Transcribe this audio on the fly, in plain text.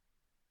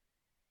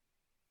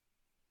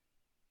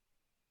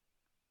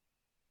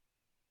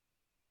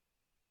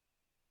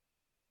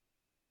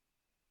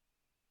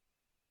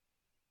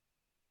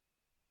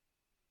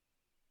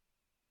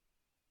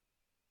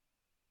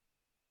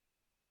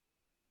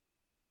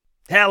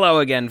Hello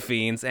again,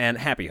 fiends, and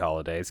happy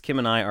holidays. Kim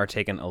and I are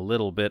taking a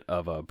little bit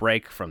of a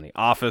break from the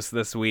office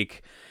this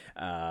week.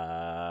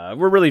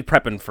 We're really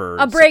prepping for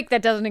a break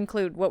that doesn't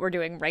include what we're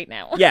doing right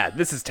now. Yeah,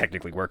 this is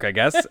technically work, I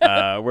guess.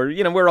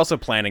 We're also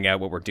planning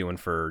out what we're doing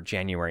for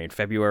January and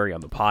February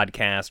on the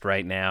podcast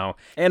right now.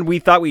 And we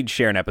thought we'd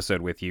share an episode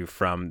with you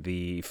from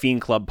the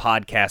Fiend Club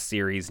podcast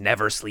series,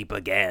 Never Sleep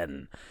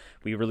Again.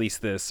 We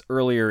released this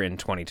earlier in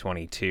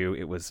 2022.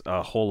 It was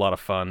a whole lot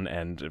of fun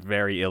and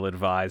very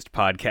ill-advised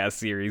podcast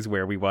series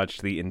where we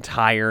watched the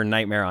entire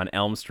Nightmare on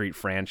Elm Street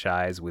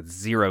franchise with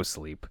zero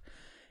sleep.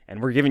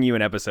 And we're giving you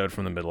an episode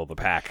from the middle of the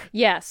pack.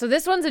 Yeah, so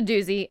this one's a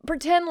doozy.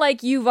 Pretend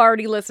like you've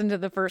already listened to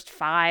the first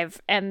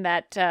 5 and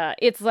that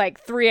it's like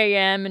 3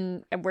 a.m.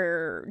 and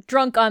we're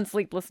drunk on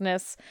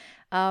sleeplessness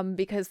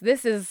because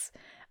this is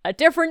a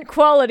different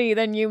quality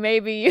than you may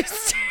be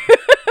used to.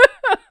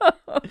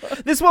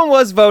 This one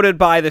was voted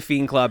by the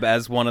Fiend Club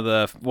as one of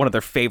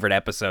their favorite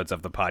episodes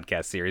of the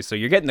podcast series. So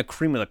you're getting the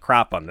cream of the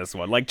crop on this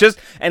one. Like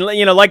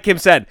Kim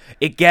said,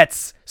 it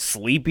gets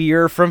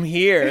sleepier from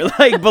here.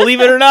 Like,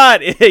 believe it or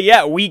not,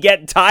 yeah, we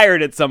get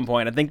tired at some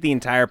point. I think the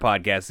entire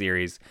podcast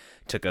series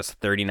took us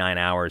 39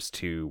 hours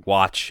to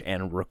watch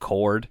and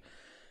record,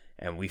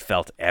 and we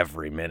felt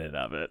every minute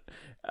of it.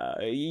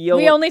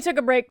 We only took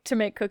a break to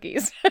make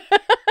cookies.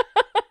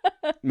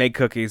 Make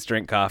cookies,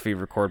 drink coffee,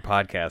 record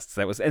podcasts.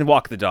 And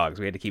walk the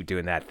dogs. We had to keep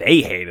doing that. They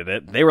hated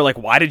it. They were like,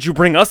 "Why did you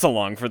bring us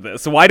along for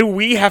this? Why do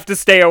we have to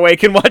stay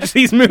awake and watch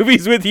these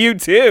movies with you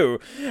too?"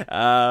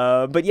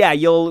 But yeah,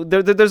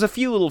 there's a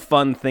few little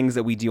fun things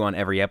that we do on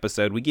every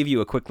episode. We give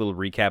you a quick little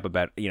recap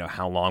about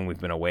how long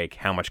we've been awake,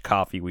 how much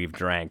coffee we've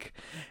drank,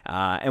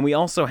 and we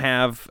also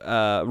have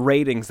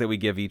ratings that we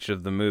give each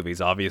of the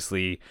movies.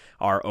 Obviously,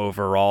 our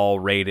overall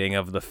rating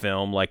of the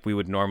film, like we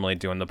would normally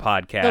do in the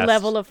podcast. The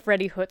level of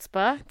Freddy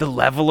Chutzpah. The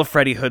level of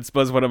Freddy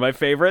Chutzpah is one of my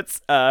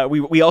favorites.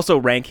 We also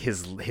rank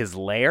his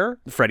lair,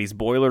 Freddy's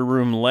boiler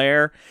room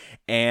lair,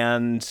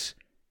 and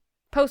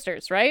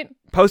posters, right?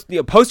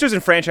 Posters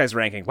and franchise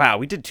ranking. Wow,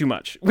 we did too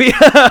much.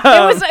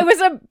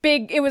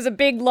 It was a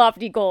big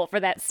lofty goal for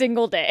that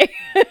single day.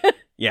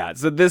 Yeah,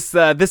 so this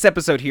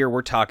episode here,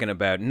 we're talking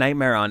about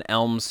Nightmare on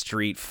Elm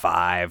Street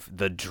 5,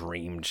 The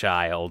Dream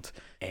Child.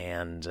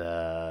 And,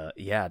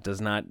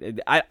 does not...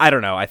 I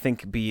don't know. I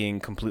think being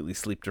completely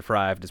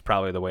sleep-deprived is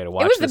probably the way to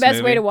watch this movie. It was the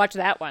best way to watch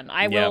that one.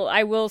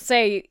 I will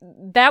say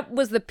that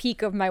was the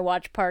peak of my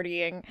watch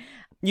partying.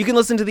 You can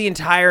listen to the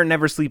entire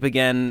Never Sleep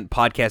Again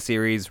podcast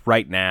series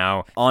right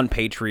now on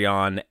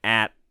Patreon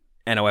at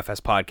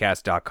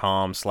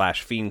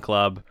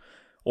nofspodcast.com/fiendclub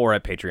or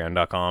at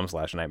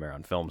patreon.com/Nightmare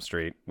on Film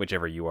Street,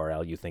 whichever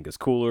URL you think is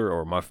cooler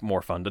or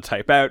more fun to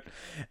type out.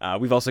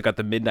 We've also got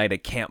the Midnight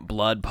at Camp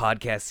Blood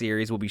podcast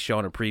series. We'll be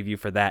showing a preview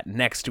for that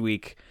next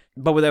week.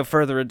 But without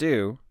further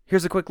ado,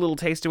 here's a quick little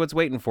taste of what's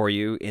waiting for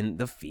you in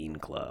the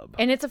Fiend Club.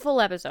 And it's a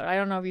full episode. I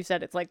don't know if you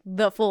said it's like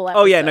the full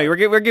episode. Oh, yeah, no,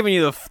 we're giving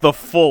you the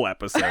full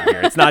episode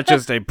here. It's not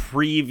just a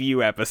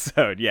preview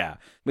episode. Yeah.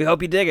 We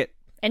hope you dig it.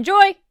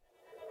 Enjoy!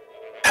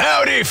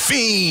 Howdy,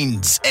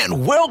 fiends,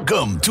 and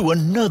welcome to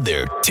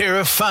another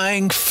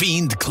terrifying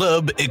Fiend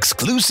Club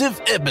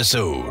exclusive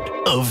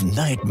episode of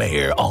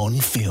Nightmare on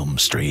Film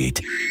Street.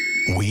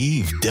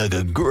 We've dug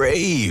a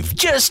grave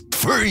just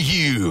for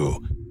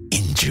you.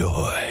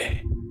 Enjoy.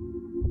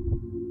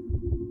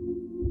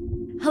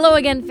 Hello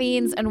again,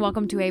 fiends, and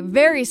welcome to a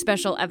very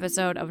special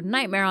episode of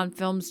Nightmare on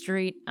Film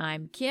Street.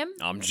 I'm Kim.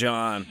 I'm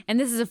John. And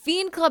this is a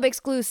Fiend Club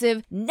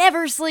exclusive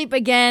Never Sleep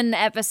Again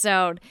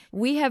episode.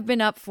 We have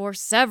been up for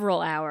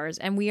several hours,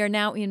 and we are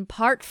now in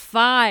part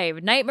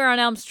 5, Nightmare on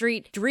Elm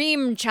Street,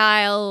 Dream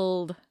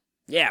Child.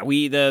 Yeah,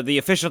 the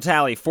official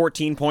tally,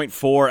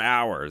 14.4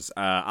 hours.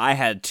 I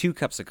had 2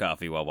 cups of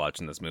coffee while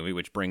watching this movie,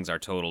 which brings our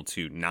total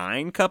to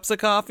 9 cups of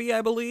coffee,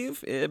 I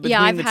believe.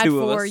 Yeah, I've had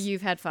 4,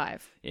 you've had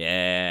 5.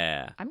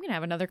 Yeah. I'm going to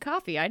have another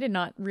coffee. I did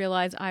not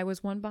realize I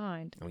was one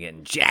behind. I'm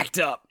getting jacked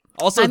up.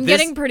 Also, I'm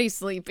getting pretty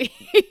sleepy.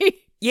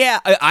 Yeah,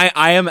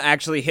 I am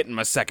actually hitting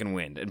my second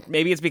wind. And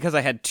maybe it's because I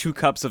had 2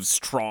 cups of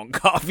strong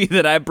coffee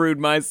that I brewed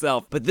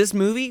myself. But this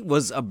movie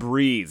was a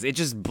breeze. It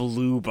just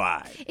blew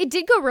by. It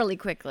did go really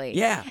quickly.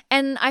 Yeah.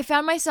 And I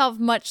found myself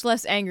much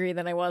less angry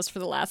than I was for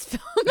the last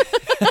film.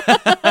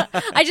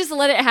 I just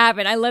let it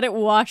happen. I let it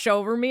wash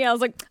over me. I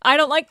was like, I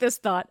don't like this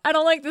thought. I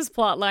don't like this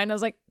plot line. I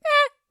was like,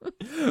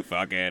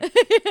 fuck it.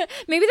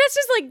 Maybe that's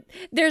just like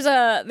there's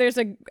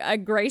a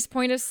grace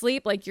point of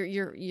sleep. Like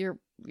you're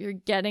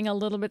getting a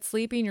little bit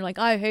sleepy and you're like,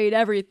 I hate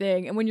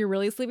everything. And when you're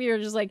really sleepy, you're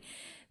just like,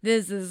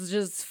 this is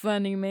just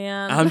funny,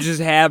 man. I'm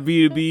just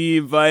happy to be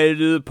invited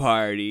to the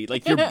party.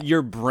 Like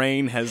your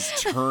brain has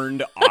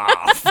turned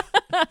off.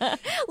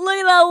 Look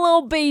at that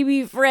little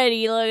baby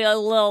Freddy. Look at that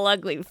little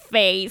ugly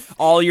face.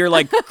 All your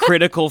like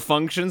critical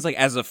functions, like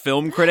as a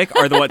film critic,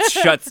 are the what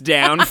shuts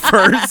down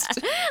first.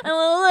 And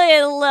look at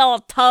his little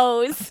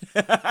toes.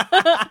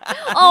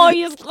 Oh,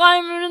 he's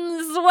climbing in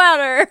the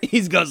sweater.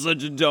 He's got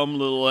such a dumb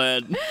little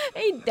head.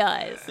 He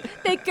does.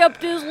 They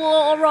kept his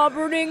little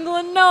Robert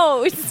Englund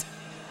nose.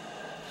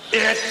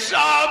 It's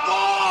a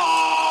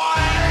boy!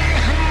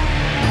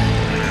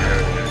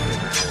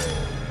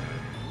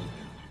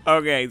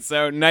 Okay,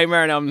 so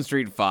Nightmare on Elm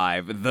Street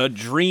 5, The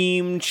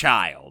Dream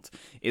Child,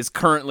 is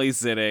currently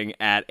sitting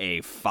at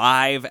a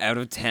 5 out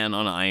of 10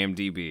 on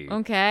IMDb.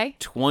 Okay.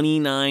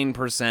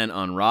 29%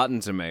 on Rotten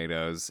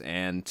Tomatoes,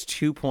 and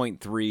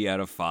 2.3 out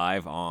of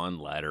 5 on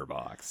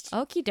Letterboxd.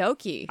 Okie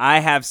dokie.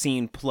 I have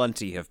seen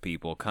plenty of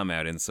people come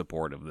out in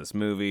support of this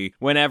movie.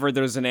 Whenever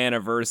there's an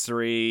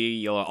anniversary,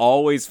 you'll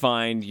always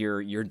find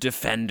your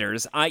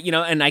defenders.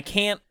 And I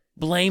can't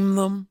blame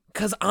them,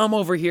 because I'm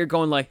over here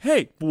going like,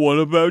 hey, what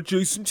about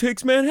Jason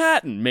Takes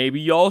Manhattan? Maybe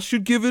y'all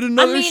should give it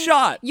another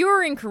shot.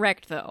 You're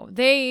incorrect, though.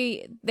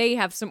 They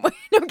have some... No,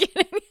 I'm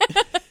kidding.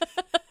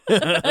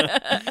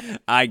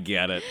 I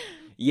get it.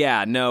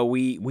 Yeah, no,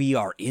 we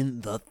are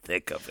in the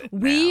thick of it.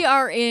 We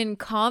are in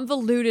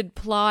convoluted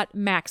plot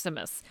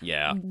Maximus.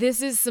 Yeah.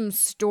 This is some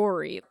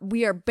story.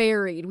 We are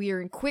buried. We are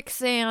in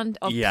quicksand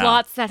of Yeah.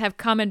 plots that have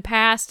come and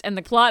passed, and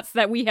the plots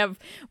that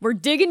we're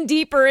digging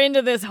deeper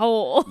into this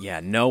hole.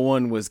 Yeah, no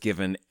one was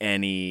given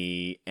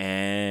any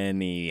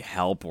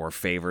help or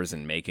favors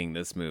in making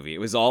this movie. It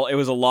was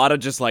a lot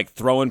of just like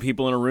throwing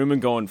people in a room and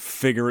going,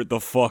 figure it the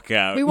fuck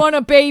out. We want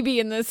a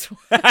baby in this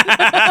one.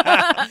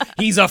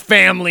 He's a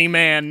family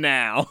man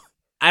now.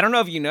 I don't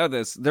know if you know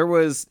this.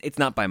 It's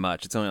not by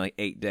much. It's only like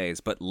 8 days,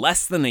 but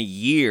less than a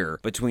year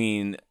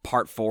between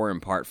part 4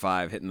 and part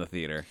 5 hitting the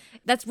theater.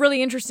 That's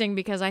really interesting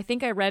because I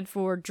think I read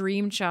for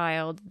Dream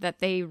Child that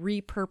they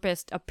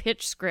repurposed a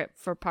pitch script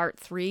for part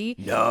 3.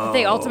 No. That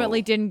they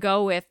ultimately didn't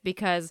go with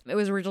because it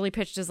was originally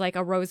pitched as like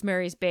a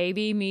Rosemary's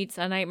Baby meets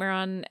A Nightmare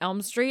on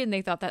Elm Street, and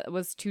they thought that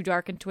was too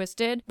dark and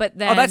twisted. But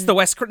then that's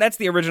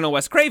the original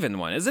Wes Craven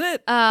one, isn't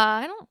it?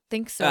 I don't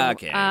think so.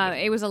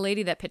 Okay. It was a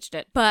lady that pitched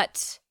it,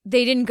 but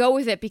they didn't go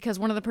with it because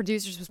one of the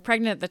producers was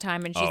pregnant at the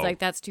time, and she's like,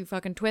 that's too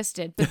fucking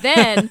twisted. But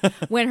then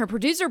when her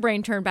producer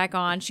brain turned back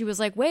on, she was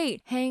like,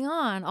 wait, hang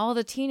on. All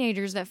the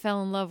teenagers that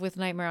fell in love with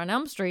Nightmare on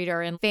Elm Street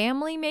are in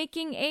family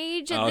making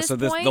age at this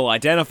point. They'll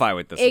identify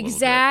with this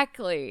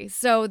Exactly.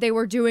 So they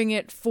were doing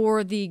it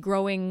for the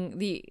growing,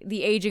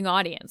 the aging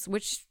audience,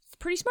 which is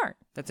pretty smart.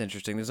 That's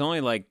interesting. There's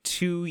only like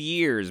 2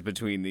 years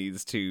between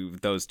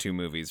those two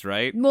movies,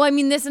 right? Well, I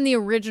mean, this and the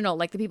original,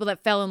 like the people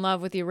that fell in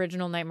love with the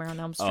original Nightmare on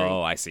Elm Street.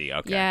 Oh, I see.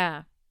 Okay.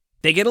 Yeah.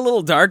 They get a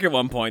little dark at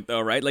one point,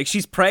 though, right? Like,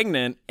 she's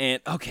pregnant,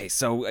 and... Okay,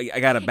 so I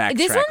gotta backtrack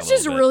This one's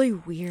just really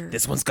weird.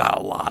 This one's got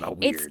a lot of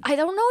weird. I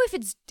don't know if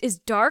it's as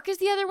dark as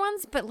the other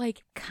ones, but,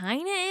 like,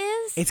 kind of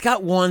is. It's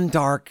got one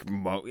dark...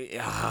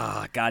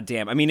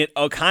 goddamn. I mean, it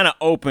kind of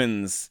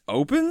opens...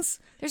 Opens?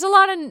 There's a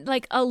lot of,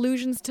 like,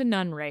 allusions to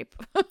nun rape.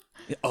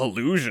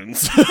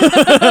 Illusions.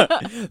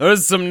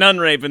 There's some nun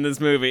rape in this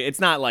movie.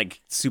 It's not,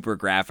 like, super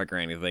graphic or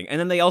anything. And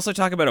then they also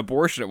talk about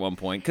abortion at one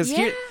point, because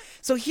here's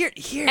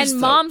and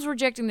moms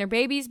rejecting their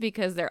babies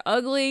because they're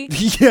ugly.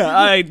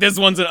 Yeah, this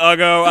one's an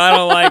uggo. I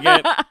don't like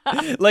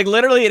it. Like,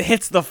 literally, it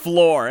hits the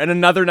floor, and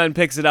another nun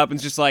picks it up and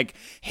is just like,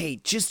 hey,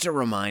 just a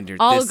reminder,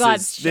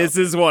 this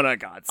is one of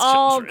God's children.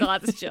 All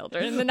God's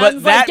children. And the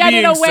nun's like, get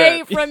it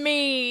away from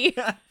me.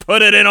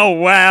 Put it in a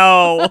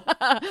well.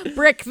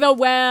 Brick the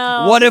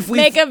well. What if we...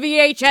 Make a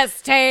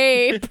VHS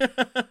tape.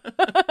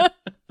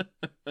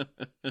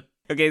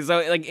 Okay,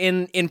 so, like,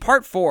 in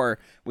part 4,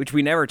 which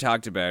we never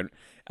talked about...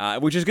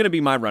 which is going to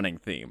be my running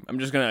theme. I'm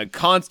just going to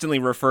constantly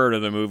refer to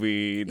the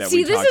movie that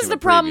we talked about. See, this is the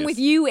problem with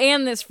you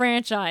and this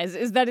franchise,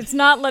 is that it's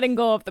not letting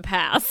go of the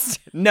past.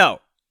 No,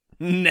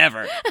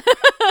 never.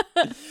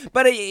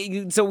 But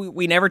so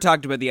we never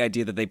talked about the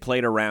idea that they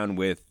played around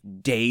with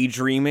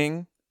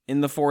daydreaming in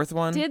the 4th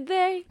one. Did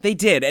they? They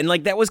did, and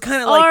like that was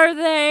kind of like... Are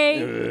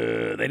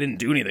they? They didn't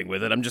do anything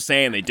with it. I'm just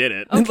saying they did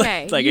it.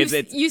 Okay, like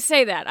you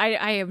say that.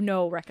 I have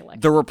no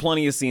recollection. There were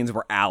plenty of scenes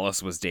where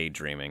Alice was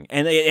daydreaming,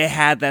 and it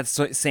had that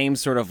same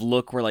sort of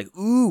look where like,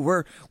 ooh,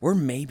 we're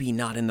maybe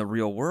not in the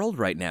real world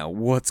right now.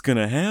 What's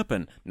gonna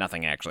happen?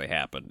 Nothing actually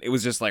happened. It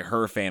was just like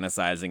her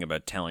fantasizing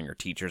about telling her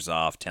teachers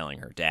off, telling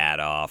her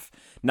dad off.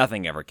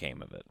 Nothing ever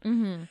came of it.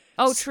 Mm-hmm.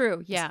 Oh,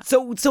 true. Yeah.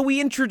 So we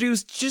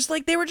introduced just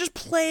like they were just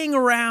playing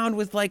around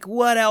with like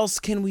what else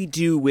can we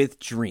do with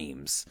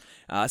dreams?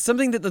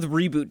 Something that the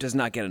reboot does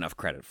not get enough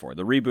credit for.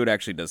 The reboot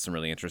actually does some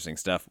really interesting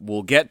stuff.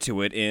 We'll get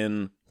to it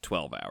in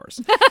 12 hours.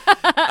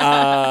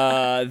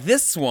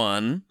 This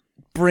one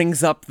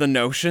brings up the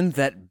notion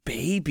that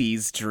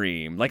babies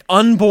dream, like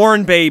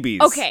unborn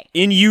babies,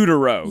 in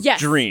utero,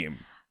 dream.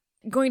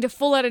 Going to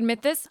full out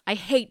admit this, I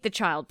hate the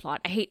child plot.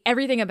 I hate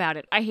everything about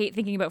it. I hate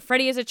thinking about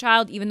Freddy as a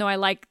child, even though I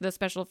like the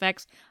special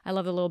effects. I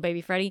love the little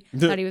baby Freddy.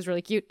 Thought he was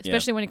really cute,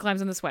 especially when he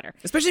climbs in the sweater.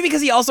 Especially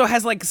because he also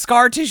has like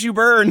scar tissue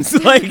burns.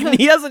 Like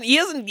he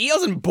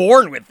wasn't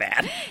born with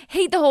that.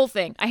 Hate the whole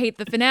thing. I hate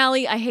the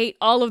finale. I hate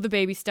all of the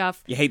baby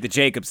stuff. You hate the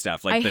Jacob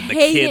stuff, like the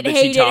hate kid that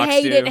she talks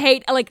to.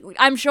 Hate. Like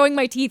I'm showing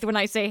my teeth when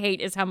I say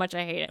hate is how much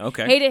I hate it.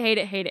 Okay.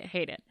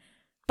 Hate it.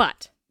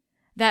 But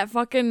that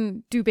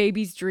fucking do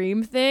babies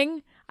dream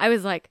thing, I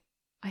was like,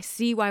 I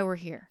see why we're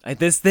here.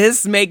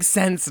 This makes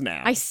sense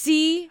now. I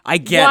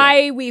get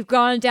why we've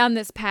gone down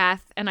this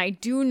path, and I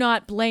do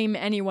not blame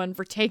anyone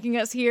for taking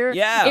us here.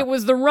 Yeah. It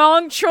was the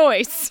wrong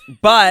choice.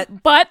 But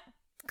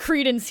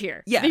credence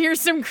here. Yeah.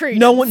 Here's some credence.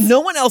 No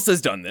one else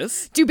has done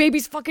this. Do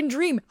babies fucking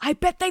dream? I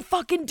bet they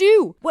fucking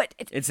do. What?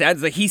 It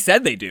sounds like he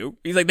said they do.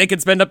 He's like, they could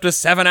spend up to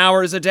 7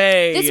 hours a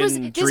day. This was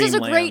in a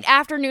dreamland. great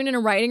afternoon in a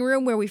writing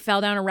room where we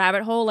fell down a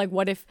rabbit hole. Like,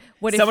 what if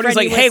Somebody was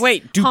Freddy like, hey,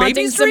 wait, do haunting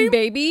babies some dream?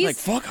 babies? Like,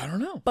 fuck, I don't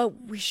know.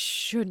 But we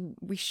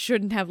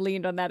shouldn't have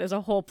leaned on that as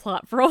a whole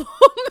plot for a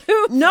whole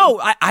movie. No,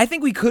 I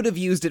think we could have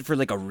used it for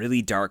like a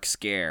really dark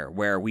scare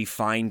where we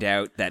find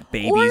out that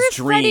babies Or if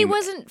dream. Freddy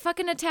wasn't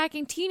fucking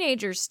attacking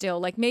teenagers still.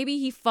 Like, maybe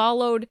he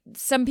followed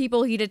some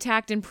people he'd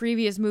attacked in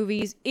previous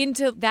movies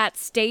into that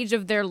stage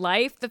of their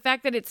life. The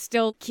fact that it's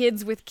still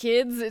kids with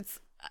kids, it's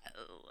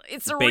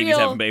a babies real...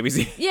 having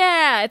babies.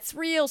 Yeah, it's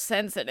real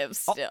sensitive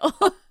still.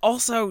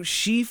 Also,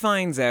 she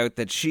finds out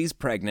that she's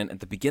pregnant at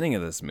the beginning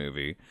of this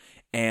movie,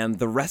 and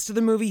the rest of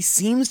the movie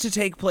seems to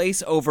take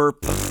place over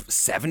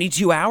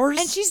 72 hours.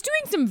 And she's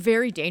doing some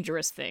very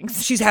dangerous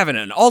things. She's having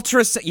an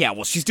ultrasound. Yeah,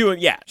 well, she's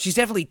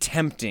definitely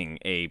tempting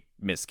a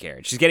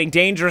miscarriage. She's getting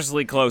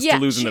dangerously close to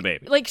losing the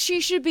baby. Like,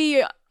 she should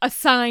be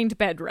assigned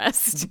bed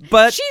rest.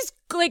 But she's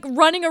like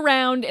running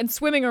around and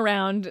swimming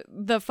around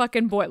the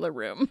fucking boiler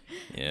room.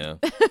 yeah.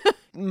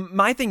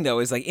 My thing though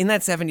is like in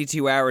that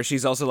 72 hours,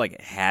 she's also like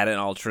had an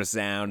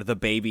ultrasound. The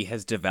baby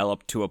has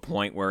developed to a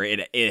point where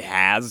it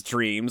has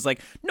dreams.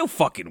 Like no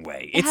fucking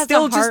way. It has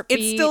still a just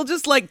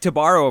heartbeat. like, to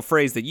borrow a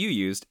phrase that you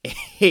used,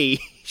 a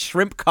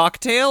shrimp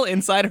cocktail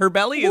inside her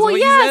belly. Is Well, what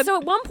you yeah. said? So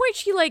at one point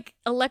she like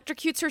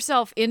electrocutes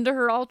herself into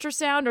her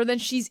ultrasound, or then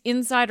she's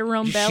inside her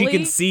own belly. She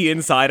can see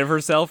inside of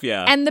herself.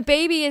 Yeah. And the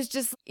baby is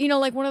just,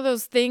 like one of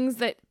those things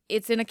that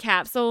it's in a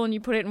capsule and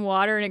you put it in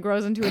water and it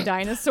grows into a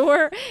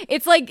dinosaur.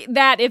 It's like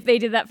that if they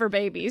did that for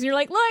babies. You're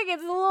like, look,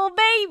 it's a little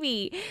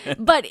baby.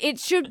 But it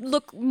should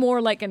look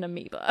more like an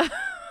amoeba.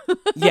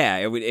 Yeah,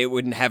 it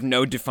wouldn't have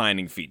no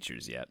defining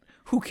features yet.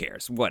 Who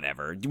cares?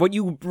 Whatever. What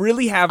you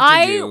really have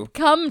to do... I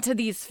come to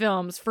these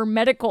films for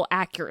medical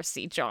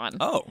accuracy, John.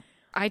 Oh.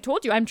 I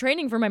told you, I'm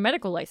training for my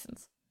medical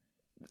license.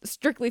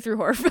 Strictly through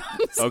horror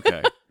films.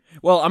 Okay.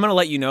 Well, I'm going to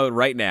let you know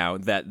right now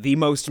that the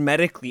most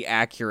medically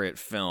accurate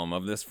film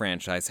of this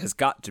franchise has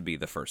got to be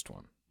the first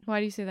one. Why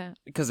do you say that?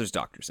 Because there's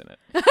doctors in it.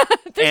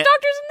 There's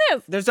doctors in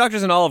this. There's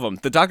doctors in all of them.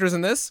 The doctors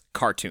in this,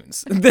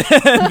 cartoons.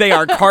 They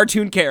are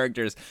cartoon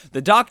characters.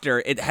 The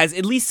doctor, it has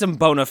at least some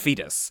bona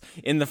fides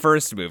in the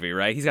first movie,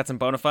 right? He's got some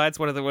bona fides.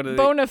 What are the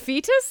Bona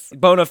fides?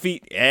 Bona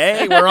fide.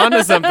 Hey, we're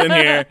onto something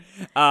here.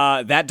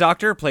 That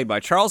doctor, played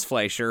by Charles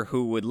Fleischer,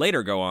 who would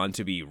later go on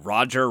to be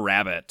Roger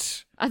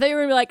Rabbit. I thought you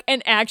were going to be like,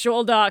 an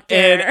actual doctor.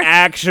 An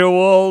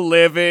actual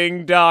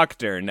living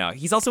doctor. No,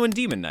 he's also in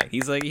Demon Knight.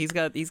 He's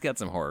got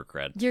some horror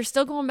cred. You're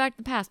still going back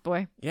to the past,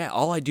 boy. Yeah,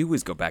 all I do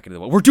is go back into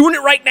the world. We're doing it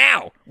right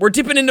now. We're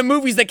dipping into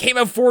movies that came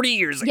out 40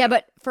 years ago. Yeah,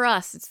 but for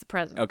us, it's the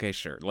present. Okay,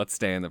 sure. Let's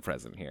stay in the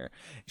present here.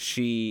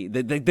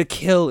 The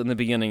kill in the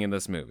beginning of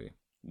this movie.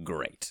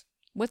 Great.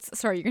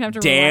 Sorry, you're going to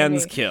have to remind me.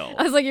 Dan's kill.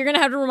 I was like, you're going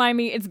to have to remind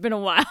me. It's been a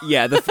while.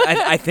 Yeah,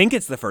 I think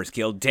it's the first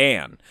kill.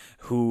 Dan,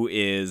 who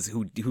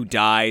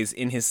dies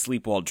in his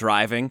sleep while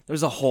driving.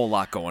 There's a whole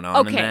lot going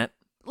on in that.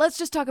 Let's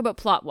just talk about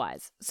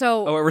plot-wise.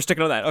 So, we're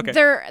sticking on that. Okay.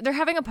 They're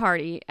having a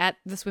party at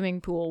the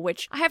swimming pool,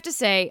 which I have to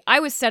say,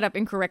 I was set up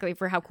incorrectly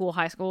for how cool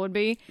high school would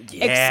be.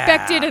 Yeah.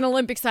 Expected an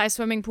Olympic-sized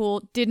swimming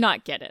pool, did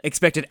not get it.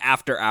 Expected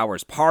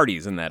after-hours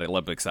parties in that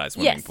Olympic-sized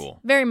swimming pool.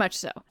 Yes, very much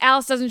so.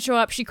 Alice doesn't show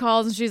up. She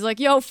calls and she's like,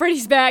 yo,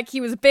 Freddy's back.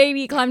 He was a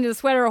baby, climbed into the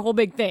sweater, a whole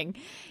big thing.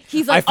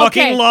 He's like, I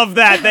fucking okay. love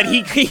that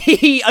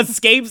he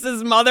escapes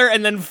his mother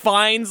and then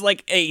finds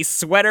like a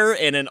sweater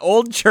in an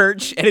old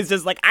church and is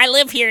just like, I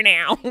live here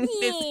now.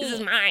 this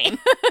is mine.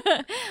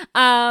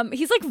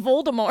 He's like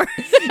Voldemort.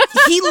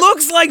 He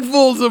looks like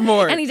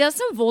Voldemort. And he does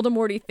some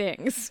Voldemort-y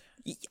things.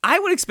 I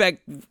would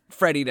expect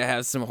Freddy to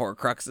have some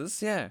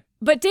Horcruxes, yeah.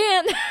 But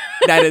Dan...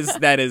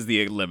 that is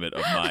the limit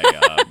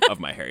of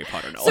my Harry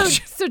Potter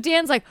knowledge. So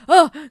Dan's like,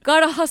 oh,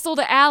 gotta hustle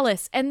to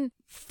Alice, and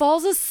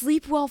falls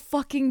asleep while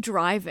fucking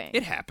driving.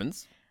 It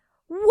happens.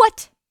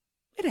 What?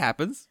 It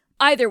happens.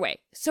 Either way,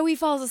 so he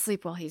falls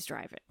asleep while he's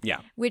driving. Yeah.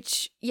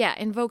 Which,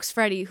 invokes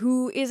Freddy,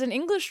 who is an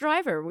English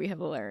driver, we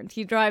have learned.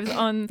 He drives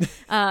on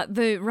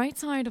the right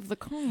side of the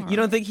car. You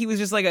don't think he was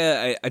just like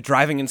a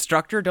driving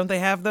instructor? Don't they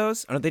have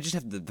those? Or don't they just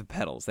have the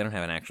pedals? They don't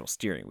have an actual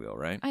steering wheel,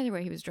 right? Either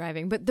way, he was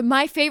driving. But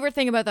my favorite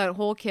thing about that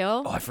whole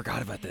kill... Oh, I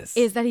forgot about this.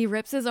 ...is that he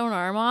rips his own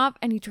arm off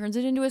and he turns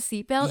it into a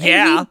seatbelt.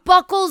 Yeah. And he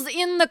buckles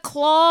in the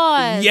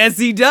claws. Yes,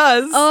 he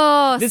does.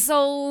 Oh,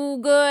 so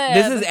good.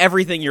 This is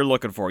everything you're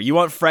looking for. You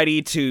want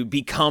Freddy to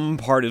become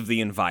part of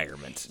the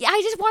environment. Yeah,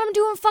 I just want him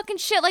doing fucking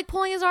shit like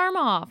pulling his arm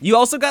off. You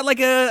also got like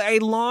a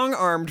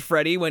long-armed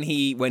Freddy when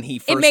he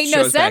first it made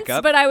no shows sense, back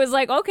up. but I was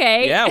like,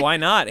 okay. Yeah, why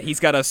not? He's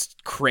got a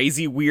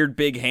crazy, weird,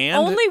 big hand.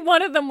 Only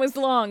one of them was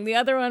long. The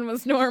other one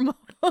was normal.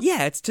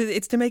 Yeah, it's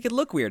to make it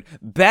look weird.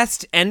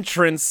 Best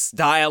entrance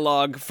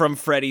dialogue from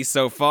Freddy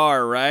so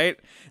far, right?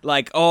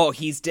 Like, oh,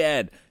 he's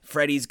dead.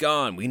 Freddy's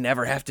gone. We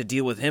never have to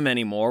deal with him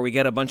anymore. We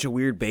get a bunch of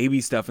weird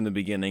baby stuff in the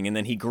beginning, and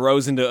then he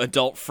grows into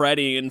adult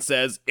Freddy and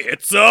says,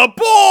 "It's a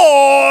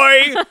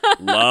boy!"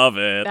 Love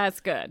it. That's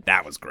good.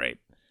 That was great.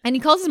 And he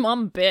calls his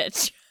mom a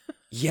bitch.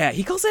 Yeah,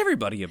 he calls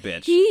everybody a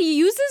bitch. He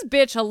uses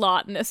bitch a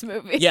lot in this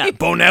movie. Yeah,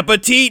 bon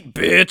appetit,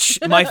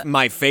 bitch.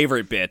 My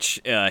favorite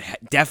bitch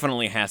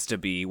definitely has to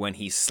be when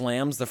he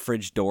slams the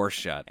fridge door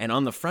shut, and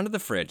on the front of the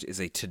fridge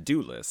is a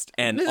to-do list.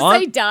 And Does it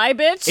say die,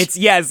 bitch?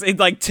 It's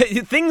like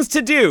things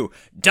to do.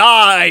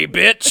 Die,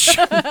 bitch.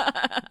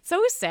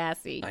 So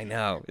sassy. I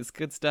know, it's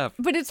good stuff.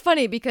 But it's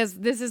funny because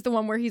this is the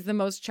one where he's the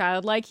most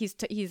childlike. He's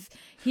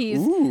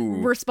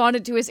Ooh.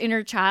 responded to his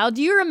inner child.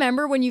 Do you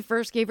remember when you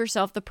first gave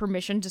yourself the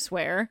permission to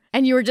swear?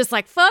 And you were just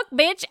like, fuck,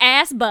 bitch,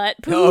 ass, butt,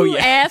 poo, Oh,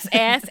 yeah.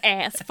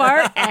 ass,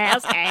 fart,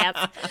 ass.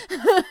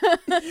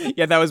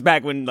 Yeah, that was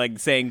back when like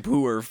saying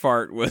poo or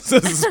fart was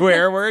a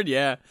swear word.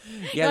 Yeah.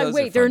 Yeah. Like, those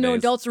wait, are there are fun no days.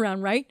 adults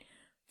around, right?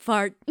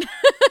 Fart.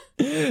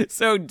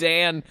 So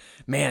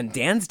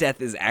Dan's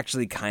death is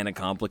actually kind of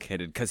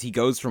complicated because he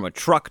goes from a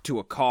truck to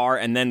a car,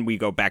 and then we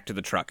go back to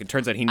the truck. It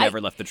turns out he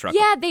never left the truck.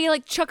 Yeah, they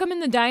like chuck him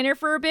in the diner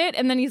for a bit,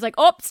 and then he's like,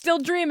 oh, still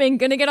dreaming,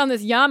 gonna get on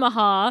this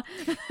Yamaha.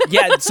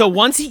 Yeah, so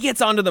once he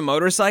gets onto the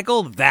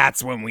motorcycle,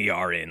 that's when we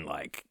are in,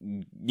 like,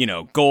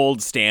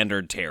 gold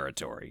standard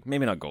territory.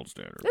 Maybe not gold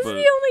standard. This but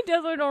is the only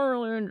death I don't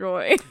really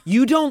enjoy.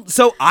 You don't.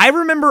 So I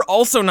remember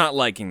also not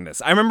liking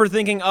this. I remember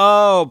thinking,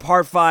 oh,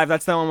 part 5,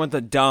 that's the one with the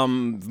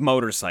dumb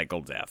motorcycle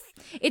death.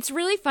 It's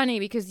really funny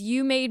because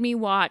you made me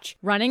watch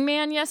Running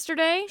Man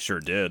yesterday. Sure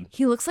did.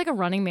 He looks like a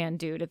Running Man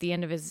dude at the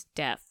end of his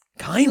death.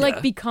 Kinda. He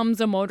like becomes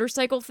a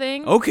motorcycle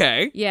thing.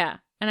 Okay. Yeah.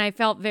 And I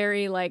felt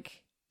very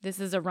like this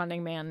is a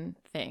Running Man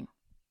thing.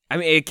 I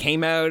mean, it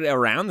came out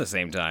around the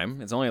same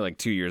time. It's only like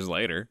 2 years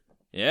later.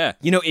 Yeah.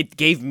 It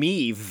gave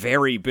me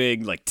very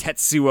big, like,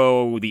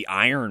 Tetsuo the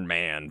Iron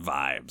Man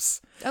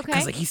vibes. Okay.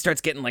 Because, like, he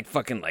starts getting, like,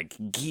 fucking, like,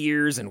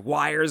 gears and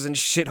wires and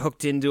shit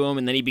hooked into him,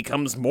 and then he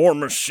becomes more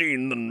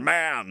machine than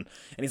man.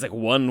 And he's, like,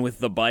 one with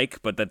the bike,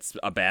 but that's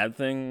a bad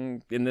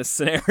thing in this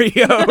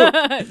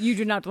scenario. You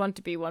do not want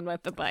to be one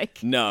with the bike.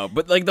 No,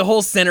 but, like, the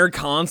whole center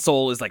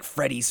console is, like,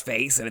 Freddy's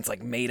face, and it's,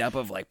 like, made up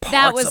of, like, That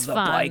parts was of the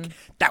fun. bike.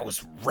 That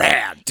was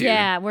rad, dude.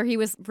 Yeah, where he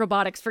was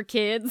robotics for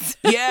kids.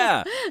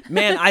 Yeah.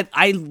 Man,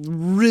 I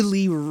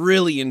really,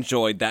 really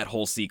enjoyed that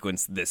whole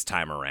sequence this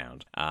time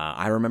around.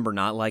 I remember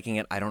not liking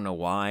it. I don't know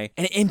why.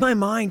 And in my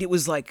mind, it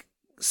was like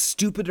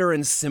stupider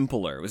and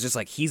simpler. It was just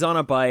like he's on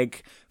a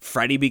bike,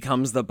 Freddy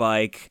becomes the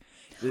bike,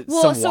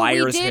 some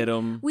wires hit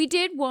him. We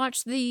did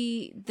watch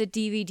the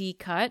DVD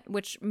cut,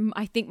 which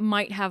I think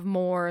might have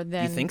more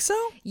than... You think so?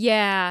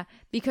 Yeah,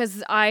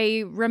 because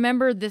I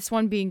remember this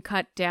one being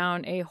cut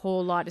down a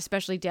whole lot,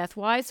 especially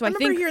death-wise. So I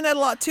remember hearing that a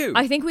lot too.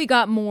 I think we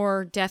got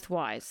more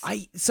death-wise.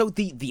 So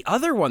the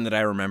other one that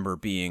I remember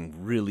being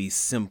really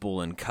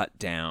simple and cut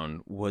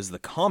down was the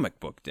comic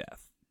book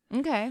death.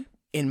 Okay.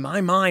 In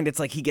my mind, it's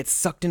like he gets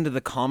sucked into the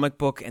comic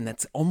book, and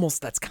that's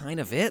kind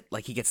of it.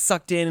 Like he gets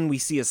sucked in, and we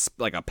see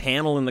a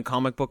panel in the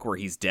comic book where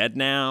he's dead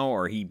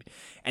now,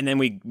 and then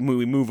we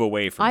move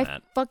away from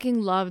that. I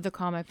fucking love the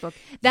comic book.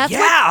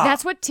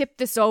 That's what tipped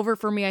this over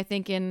for me. I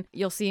think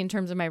you'll see in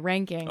terms of my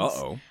rankings.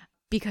 Uh-oh.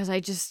 Because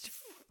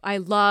I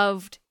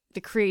loved the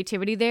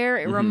creativity there.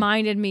 It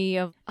reminded me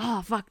of,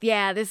 oh, fuck,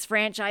 yeah, this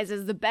franchise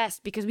is the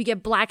best because we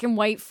get black and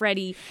white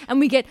Freddy and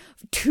we get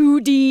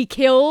 2D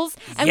kills.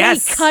 And when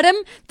we cut him,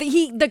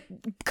 the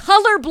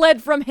color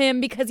bled from him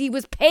because he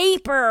was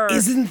paper.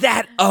 Isn't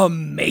that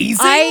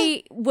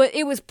amazing?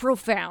 It was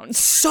profound.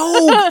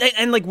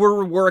 And like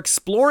we're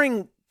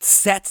exploring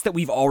sets that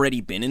we've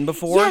already been in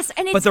before. Yes,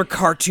 and but they're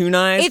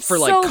cartoonized for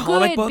like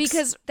comic books.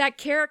 Because that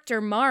character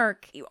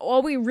Mark,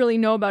 all we really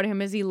know about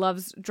him is he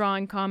loves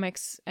drawing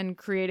comics and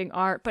creating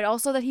art, but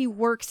also that he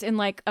works in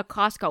like a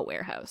Costco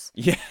warehouse.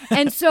 Yeah.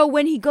 And so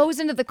when he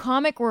goes into the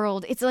comic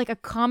world, it's like a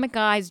comic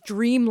guy's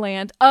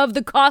dreamland of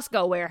the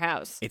Costco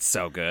warehouse. It's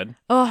so good.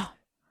 Oh.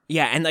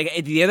 Yeah, and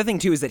like the other thing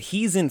too is that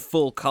he's in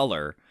full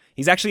color.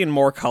 He's actually in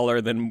more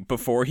color than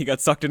before he got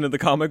sucked into the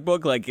comic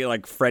book.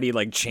 Like Freddy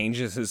like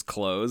changes his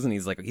clothes, and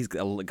he's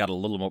got a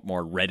little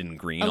more red and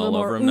green all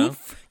over him now.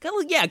 Got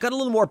a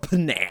little more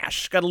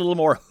panache. Got a little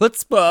more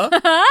chutzpah,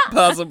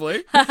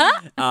 possibly.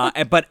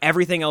 But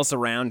everything else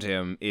around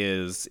him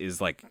is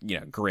like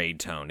grade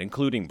toned,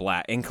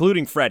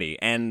 including Freddy,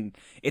 and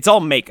it's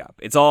all makeup.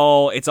 It's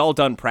all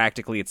done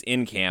practically. It's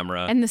in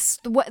camera. And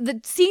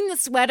seeing the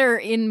sweater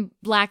in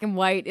black and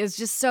white is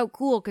just so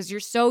cool because you're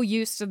so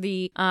used to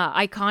the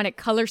iconic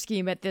color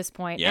scheme at this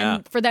point. Yeah.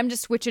 And for them to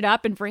switch it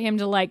up and for him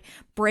to like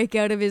break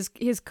out of his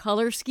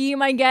color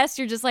scheme, I guess,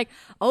 you're just like,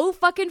 oh,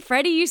 fucking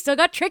Freddy, you still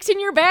got tricks in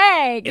your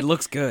bag. It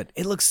looks good.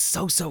 It looks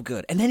so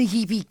good. And then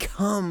he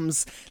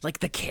becomes like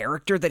the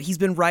character that he's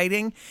been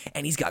writing,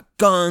 and he's got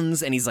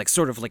guns, and he's like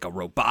sort of like a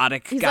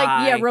robotic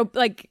guy. He's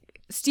like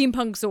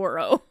steampunk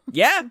Zorro.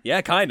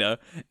 Yeah, kinda.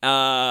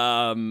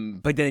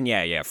 But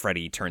then,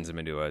 Freddy turns him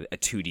into a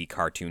 2D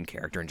cartoon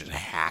character and just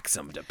hacks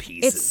him to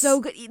pieces. It's so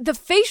good. The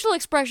facial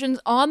expressions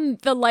on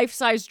the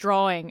life-size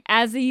drawing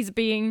as he's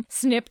being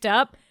snipped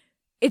up,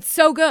 it's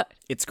so good.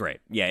 It's great.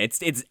 Yeah,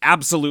 it's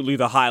absolutely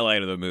the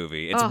highlight of the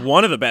movie. It's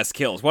one of the best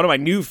kills. One of my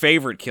new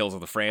favorite kills of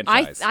the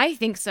franchise. I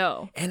think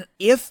so. And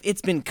if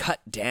it's been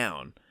cut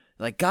down,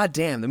 Like,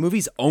 goddamn, the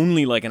movie's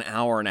only like an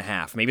hour and a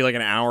half, maybe like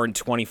an hour and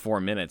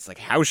 24 minutes. Like,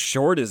 how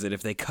short is it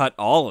if they cut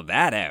all of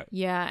that out?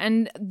 Yeah,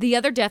 and the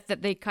other death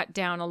that they cut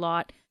down a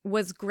lot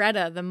was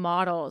Greta, the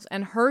models,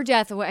 and her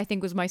death I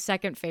think was my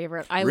second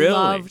favorite. I Really?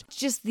 loved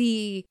just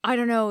the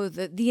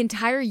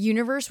entire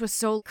universe was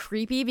so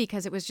creepy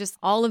because it was just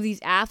all of these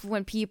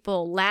affluent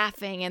people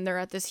laughing and they're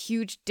at this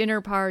huge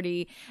dinner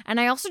party. And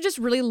I also just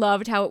really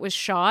loved how it was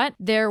shot.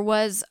 There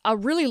was a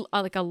really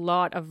like a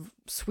lot of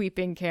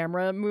sweeping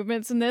camera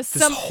movements in this.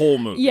 This whole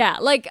movie. Yeah,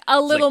 like a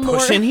little like, more.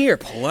 Push in here,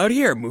 pull out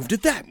here, move to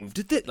that, move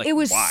to this. Like, it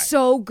was why?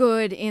 so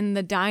good in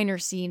the diner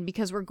scene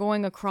because we're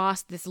going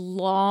across this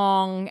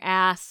long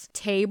ass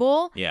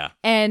table. Yeah.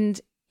 And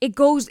it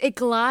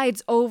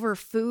glides over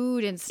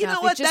food and stuff. You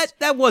know what?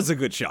 That was a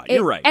good shot.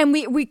 You're right. And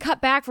we cut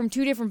back from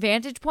two different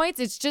vantage points.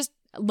 It's just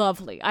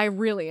lovely. I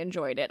really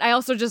enjoyed it. I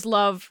also just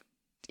love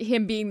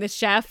him being the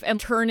chef and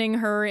turning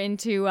her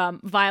into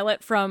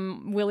Violet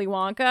from Willy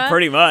Wonka.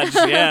 Pretty much,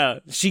 yeah.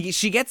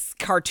 She gets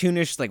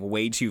cartoonish like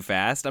way too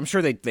fast. I'm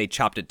sure they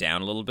chopped it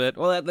down a little bit.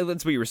 Well,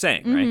 that's what you were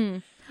saying,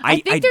 right? I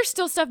think there's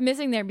still stuff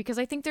missing there because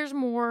I think there's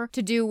more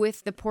to do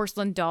with the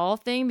porcelain doll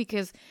thing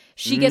because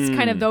she gets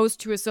kind of those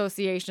two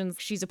associations.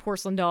 She's a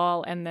porcelain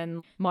doll and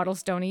then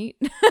models don't eat.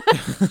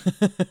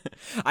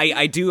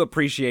 I do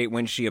appreciate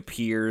when she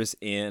appears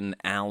in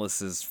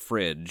Alice's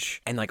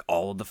fridge and like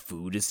all of the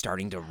food is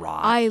starting to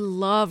rot. I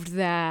loved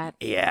that.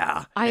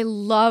 Yeah. I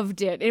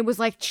loved it. It was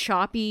like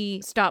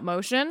choppy stop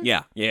motion.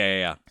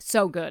 Yeah.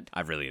 So good.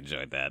 I really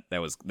enjoyed that. That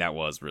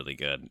was really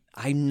good.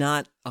 I'm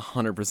not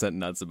 100%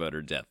 nuts about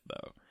her death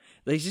though.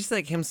 Like just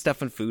like him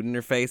stuffing food in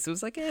her face. It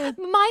was like,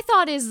 My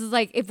thought is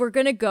like if we're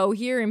gonna go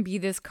here and be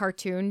this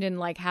cartooned and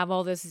like have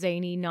all this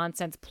zany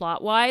nonsense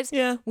plot wise,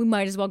 Yeah. we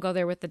might as well go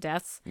there with the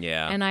deaths.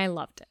 Yeah. And I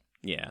loved it.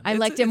 Yeah. I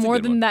liked it more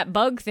than that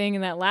bug thing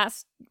in that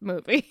last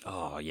movie.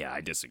 Oh yeah,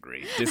 I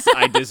disagree.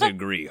 I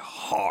disagree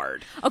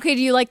hard. Okay,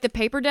 do you like the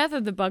paper death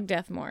or the bug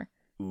death more?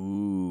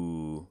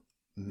 Ooh.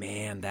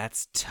 Man,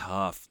 that's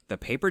tough. The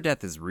paper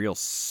death is real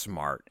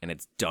smart and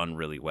it's done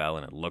really well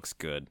and it looks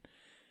good.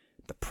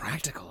 The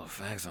practical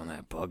effects on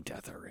that bug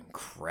death are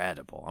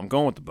incredible. I'm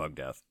going with the bug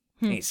death.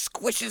 And he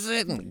squishes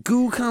it and the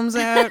goo comes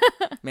out.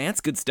 Man,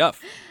 that's good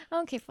stuff.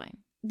 Okay, fine.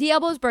 The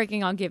elbow's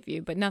breaking, I'll give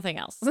you, but nothing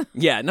else.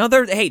 Yeah, no,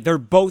 they're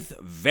both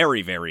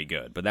very, very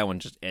good, but that one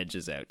just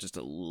edges out just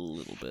a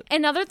little bit.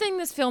 Another thing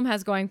this film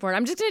has going for it,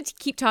 I'm just going to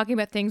keep talking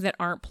about things that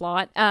aren't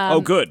plot.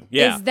 Good.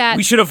 Yeah. Is that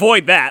we should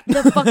avoid that.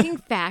 the fucking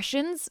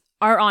fashions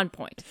are on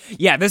point.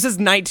 Yeah, this is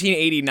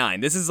 1989.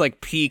 This is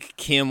like peak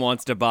Kim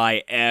wants to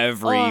buy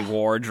every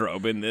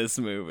wardrobe in this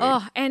movie.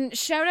 Oh, and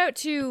shout out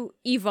to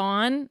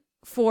Yvonne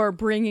for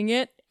bringing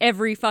it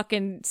every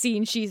fucking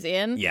scene she's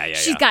in. Yeah.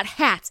 She's got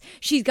hats.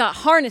 She's got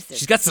harnesses.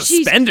 She's got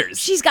suspenders.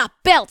 She's got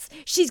belts.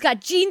 She's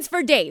got jeans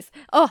for days.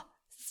 Oh,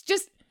 it's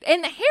just...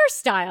 And the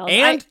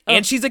hairstyles.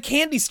 And she's a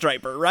candy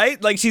striper,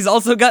 right? Like, she's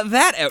also got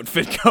that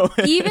outfit going.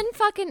 Even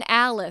fucking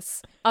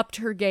Alice upped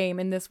her game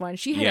in this one.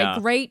 She had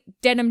a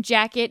great denim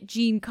jacket,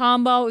 jean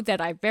combo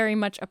that I very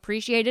much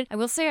appreciated. I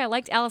will say I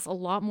liked Alice a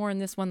lot more in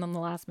this one than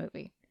the last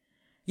movie.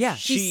 Yeah,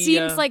 she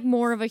seems like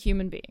more of a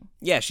human being.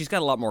 Yeah, she's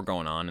got a lot more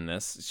going on in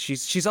this.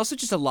 She's also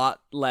just a lot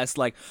less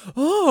like,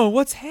 oh,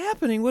 what's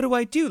happening? What do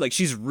I do? Like,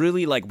 she's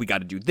really like, we got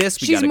to do this.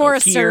 We she's gotta more go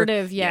here.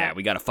 assertive. Yeah,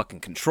 we got to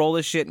fucking control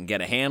this shit and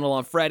get a handle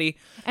on Freddy.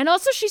 And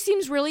also, she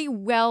seems really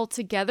well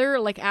together.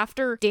 Like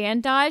after Dan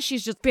dies,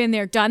 she's just been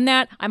there, done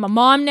that. I'm a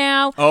mom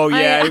now. Oh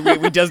yeah,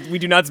 we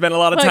do not spend a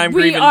lot of time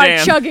grieving Dan. We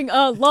are chugging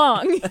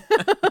along.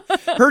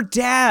 Her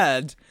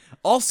dad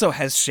also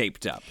has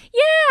shaped up.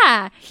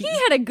 Yeah, he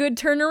had a good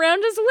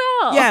turnaround as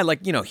well. Yeah,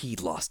 like, you know, he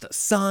lost a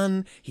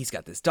son. He's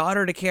got this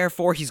daughter to care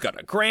for. He's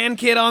got a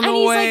grandkid on the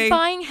way. And he's like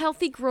buying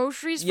healthy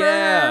groceries for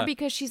her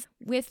because she's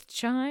with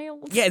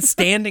child. Yeah,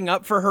 standing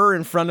up for her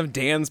in front of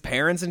Dan's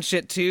parents and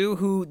shit too,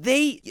 who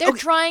they're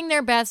trying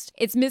their best.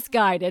 It's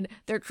misguided.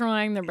 They're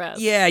trying their best.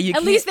 Yeah,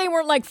 at least they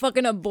weren't like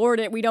fucking abort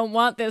it. We don't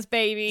want this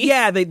baby.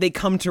 Yeah, they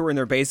come to her and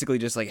they're basically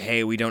just like,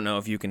 hey, we don't know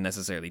if you can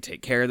necessarily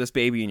take care of this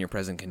baby in your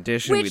present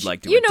condition. We'd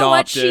like to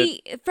adopt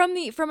it.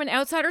 From an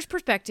outsider's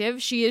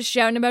perspective, she is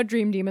shouting about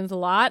dream demons a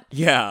lot.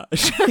 Yeah.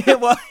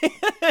 Well,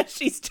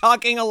 she's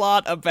talking a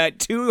lot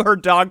to her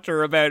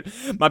doctor about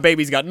my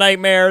baby's got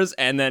nightmares,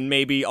 and then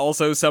maybe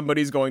also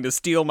somebody's going to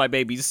steal my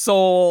baby's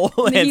soul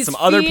and some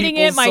other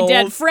people's my souls.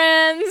 Dead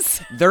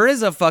friends. There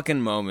is a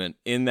fucking moment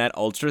in that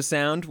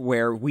ultrasound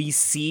where we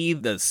see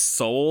the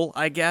soul,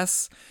 I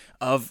guess,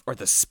 or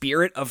the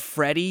spirit of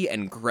Freddy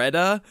and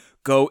Greta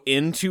go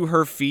into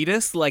her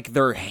fetus like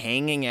they're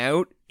hanging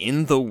out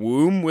in the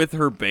womb with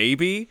her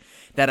baby,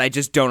 that I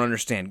just don't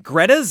understand.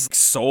 Greta's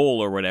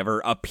soul or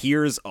whatever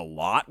appears a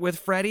lot with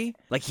Freddy.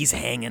 Like he's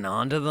hanging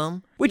on to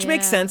them, which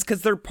makes sense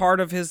because they're part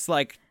of his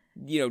like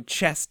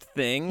chest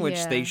thing, which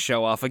Yeah. they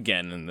show off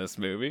again in this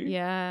movie.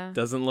 Yeah.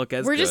 Doesn't look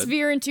as We're good. just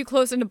veering too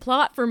close into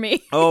plot for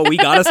me. Oh, we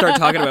gotta start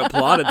talking about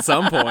plot at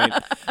some point.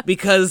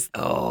 Because,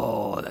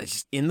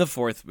 in the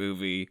fourth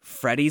movie,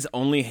 Freddy's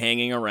only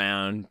hanging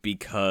around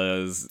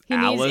because He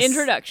Alice... needs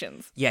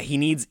introductions. Yeah, he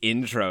needs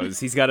intros.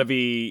 He's gotta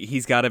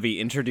be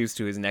introduced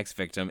to his next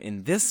victim.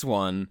 In this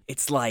one,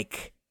 it's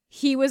like...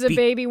 He was a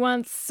baby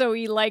once, so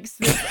he likes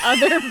this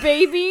other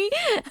baby.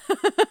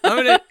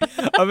 I'm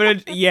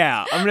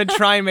gonna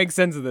try and make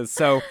sense of this.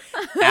 So,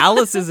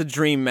 Alice is a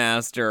dream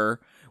master,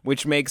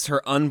 which makes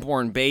her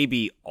unborn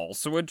baby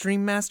also a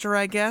dream master,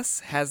 I guess?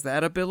 Has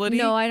that ability?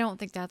 No, I don't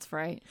think that's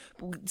right.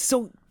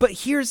 So, but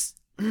here's...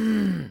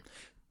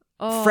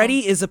 Oh.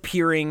 Freddy is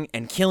appearing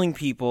and killing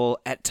people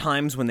at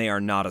times when they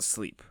are not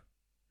asleep.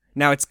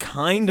 Now, it's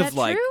kind Is of that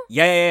like... true?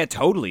 Yeah,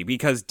 totally,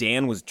 because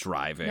Dan was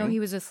driving. No, he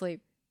was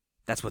asleep.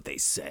 That's what they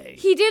say.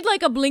 He did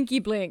like a blinky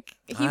blink.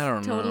 He I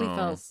don't totally know.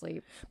 fell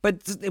asleep.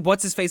 But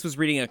What's-His-Face was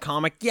reading a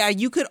comic. Yeah,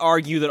 you could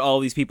argue that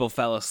all these people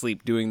fell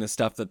asleep doing the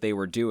stuff that they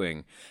were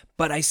doing.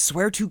 But I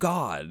swear to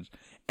God,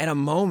 at a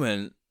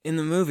moment in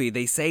the movie,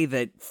 they say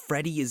that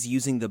Freddy is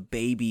using the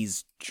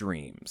baby's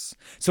dreams.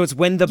 So it's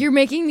when You're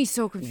making me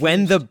so confused.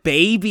 when the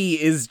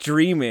baby is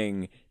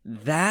dreaming,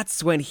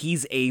 that's when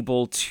he's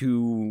able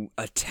to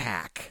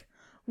attack.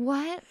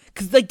 What?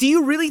 Because, do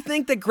you really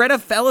think that Greta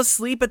fell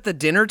asleep at the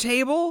dinner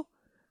table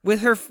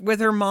with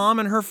her mom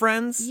and her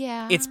friends?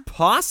 Yeah. It's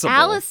possible.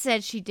 Alice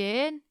said she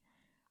did,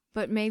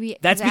 but maybe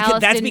That's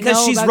Alice didn't because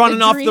know she's about running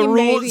the off the dream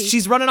rules. baby.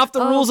 She's running off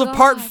the Oh, rules of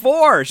part God.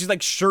 4. She's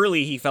like,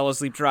 surely he fell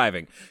asleep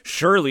driving.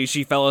 Surely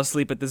she fell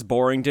asleep at this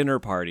boring dinner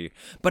party.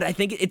 But I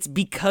think it's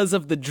because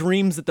of the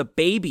dreams that the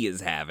baby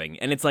is having,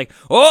 and it's like,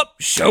 oh,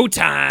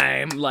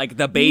 showtime! Like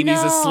the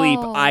baby's asleep,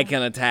 No. I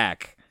can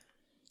attack.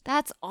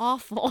 That's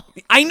awful.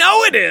 I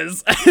know it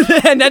is,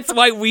 and that's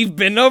why we've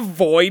been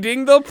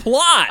avoiding the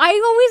plot.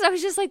 I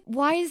was just like,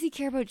 why does he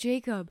care about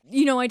Jacob?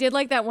 I did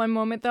like that one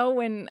moment though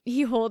when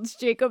he holds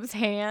Jacob's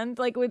hand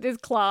like with his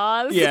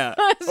claws. Yeah.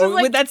 I was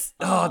just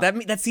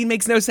like, That scene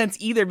makes no sense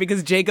either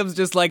because Jacob's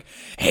just like,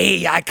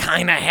 hey, I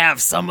kind of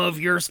have some of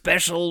your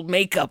special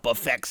makeup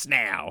effects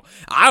now.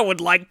 I would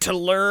like to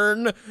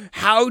learn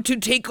how to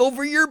take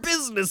over your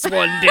business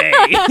one day.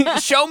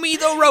 Show me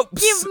the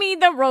ropes. give me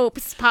the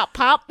ropes, pop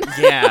pop.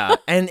 Yeah.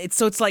 And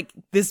it's like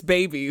this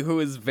baby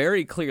who is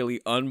very clearly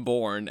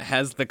unborn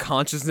has the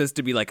consciousness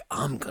to be like,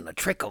 I'm gonna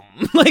trick him.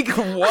 Like,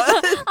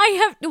 what?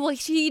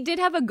 He did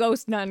have a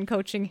ghost nun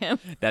coaching him,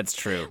 That's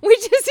true. which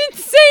is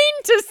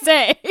insane to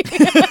say.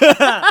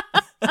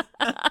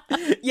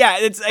 Yeah,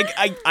 it's like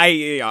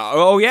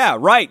oh yeah,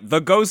 right. The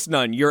ghost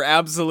nun. You're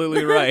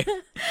absolutely right.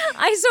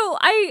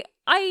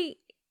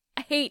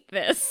 I hate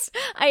this.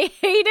 I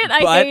hate it.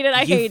 But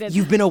I hate it.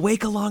 You've been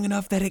awake long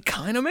enough that it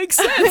kind of makes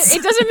sense.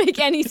 It doesn't make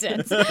any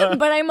sense,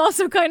 but I'm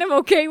also kind of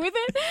okay with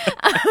it.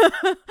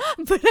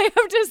 But I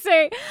have to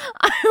say,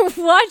 I'm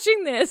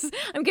watching this.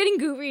 I'm getting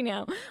goofy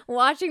now.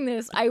 Watching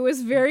this, I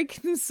was very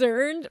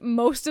concerned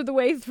most of the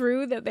way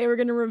through that they were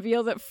going to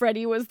reveal that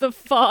Freddy was the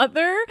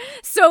father.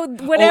 So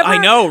whatever. I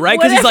know, right?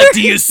 Because he's like,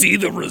 do you see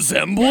the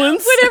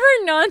resemblance? Whatever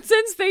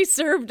nonsense they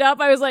served up,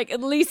 I was like,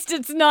 at least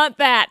it's not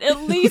that.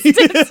 At least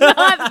it's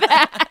not that.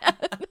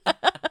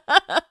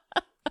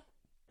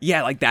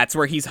 Yeah, like that's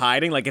where he's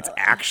hiding. Like it's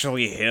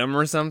actually him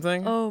or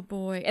something. Oh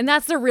boy. And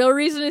that's the real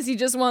reason is he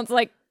just wants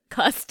like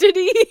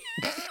custody.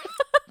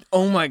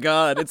 Oh my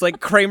God. It's like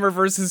Kramer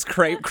versus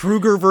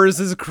Kruger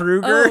versus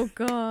Kruger. Oh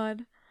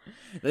god.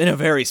 In a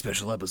very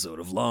special episode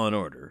of Law and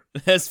Order,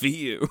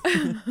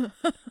 SVU.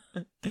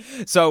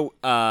 So,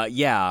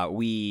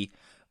 we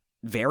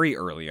very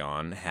early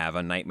on have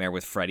a nightmare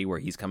with Freddy where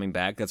he's coming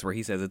back. That's where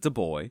he says it's a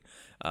boy.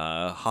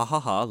 Ha ha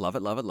ha, love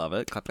it, love it, love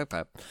it. Clap, clap,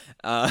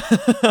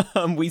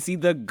 clap. We see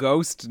the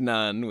ghost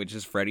nun, which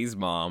is Freddy's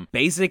mom,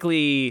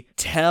 basically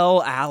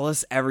tell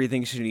Alice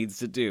everything she needs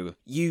to do.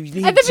 You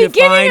need At the to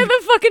beginning find... of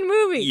the fucking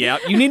movie. Yeah,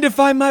 you need to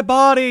find my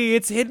body.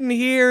 It's hidden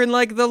here in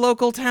like the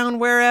local town,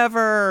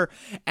 wherever.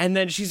 And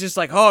then she's just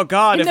like, oh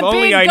God, In if the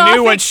only big I knew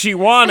Gothic- what she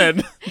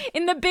wanted.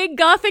 In the big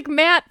gothic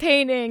matte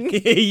painting.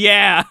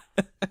 Yeah.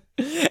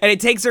 And it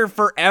takes her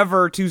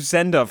forever to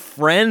send a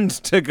friend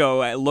to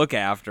go look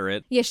after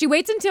it. Yeah, she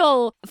waits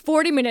until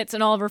 40 minutes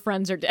and all of her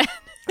friends are dead.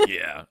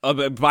 Yeah.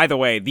 But by the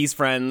way, these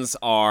friends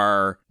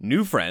are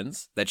new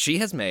friends that she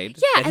has made.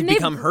 Yeah, that have and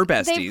become her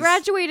besties. They've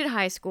graduated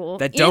high school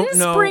That don't in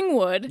know-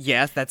 Springwood.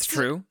 Yes, that's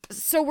true.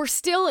 So we're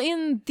still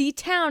in the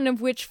town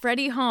of which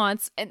Freddy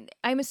haunts, and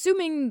I'm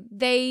assuming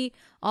they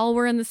all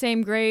were in the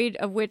same grade,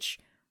 of which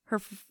her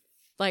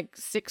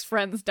 6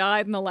 friends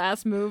died in the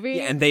last movie.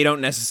 Yeah, and they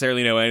don't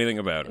necessarily know anything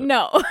about it.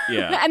 No.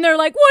 Yeah. And they're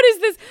like, what is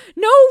this?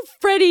 No,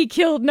 Freddy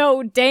killed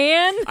no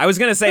Dan. I was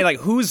gonna say, like,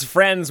 who's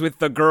friends with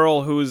the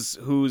girl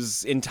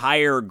whose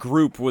entire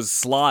group was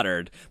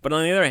slaughtered? But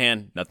on the other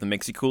hand, nothing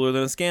makes you cooler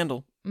than a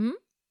scandal. Mm-hmm.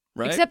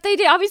 Right? Except they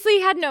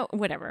obviously had no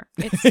whatever.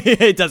 It's,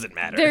 It doesn't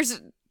matter.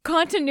 there's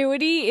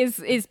continuity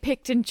is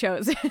picked and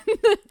chosen.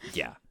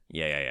 Yeah.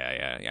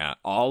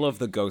 All of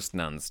the ghost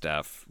nun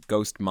stuff,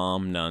 ghost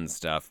mom nun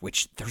stuff,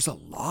 which there's a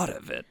lot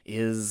of it,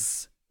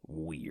 is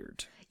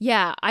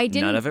Yeah, I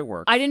didn't. None of it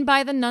worked. I didn't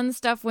buy the nun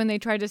stuff when they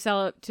tried to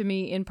sell it to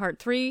me in part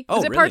 3. Oh,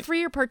 Was it really? part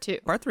 3 or part 2?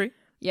 Part 3.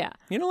 Yeah.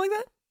 You don't like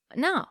that?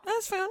 No.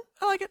 That's fine.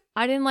 I like it.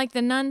 I didn't like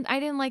the nun. I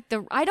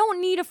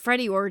don't need a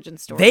Freddy origin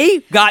story. They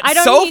got I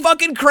don't so need-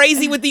 fucking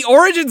crazy with the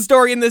origin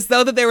story in this,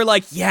 though, that they were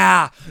like,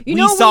 yeah, You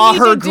we know what saw we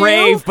need her to do?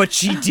 grave, but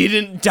she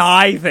didn't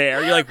die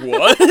there. You're like,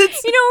 what? You know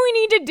what we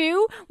need to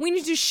do? We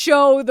need to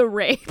show the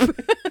rape.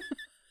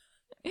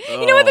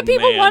 You know what the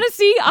people want to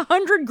see?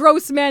 100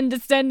 gross men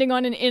descending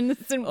on an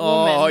innocent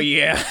woman. Oh,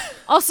 yeah.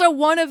 Also,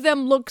 one of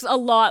them looks a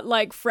lot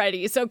like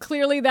Freddy, so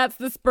clearly that's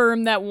the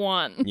sperm that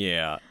won.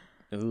 Yeah.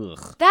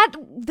 Ugh. That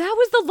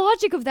was the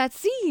logic of that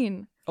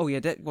scene. Oh,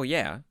 yeah. Well,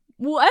 yeah.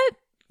 What?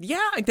 Yeah,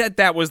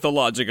 that was the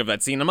logic of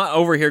that scene. I'm not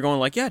over here going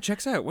like, yeah,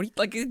 checks out. What do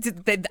you,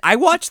 like? I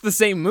watched the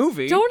same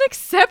movie. Don't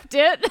accept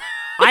it.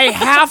 I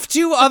have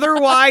to,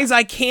 otherwise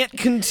I can't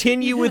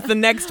continue with the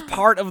next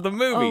part of the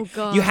movie. Oh,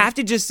 God. You have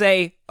to just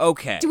say,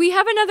 okay. Do we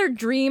have another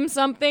dream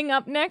something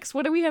up next?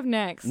 What do we have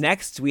next?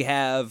 Next, we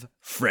have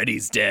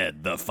Freddy's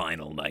Dead, The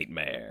Final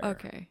Nightmare.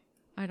 Okay.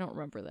 I don't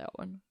remember that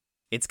one.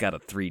 It's got a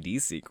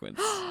 3D sequence.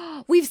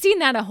 We've seen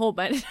that a whole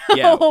bunch.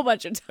 Yeah. A whole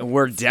bunch of times. And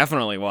we're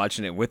definitely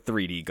watching it with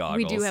 3D goggles.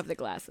 We do have the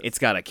glasses. It's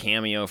got a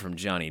cameo from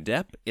Johnny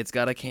Depp. It's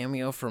got a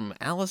cameo from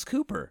Alice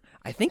Cooper.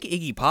 I think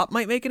Iggy Pop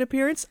might make an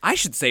appearance. I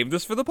should save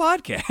this for the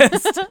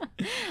podcast.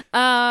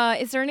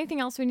 Is there anything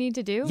else we need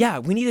to do? Yeah,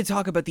 we need to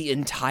talk about the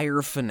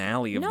entire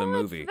finale of No, the I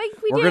movie.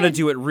 think we We're going to did.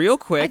 do it real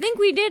quick. I think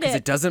we did Because it.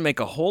 it doesn't make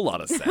a whole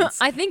lot of sense.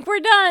 I think we're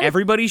done.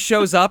 Everybody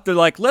shows up. They're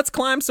like, let's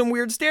climb some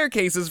weird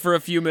staircases for a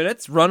few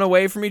minutes, run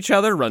away from each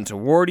other, run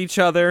toward each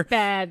other.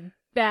 Bad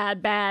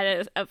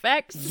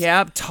effects.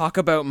 Yeah, talk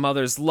about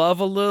mother's love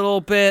a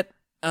little bit.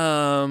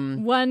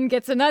 One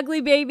gets an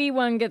ugly baby,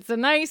 one gets a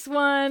nice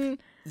one.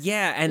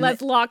 Yeah, and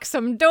Let's lock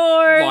some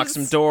doors. lock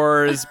some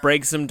doors,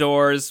 break some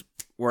doors.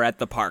 We're at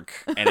the park,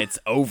 and it's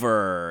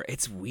over.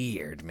 It's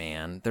weird,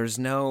 man. There's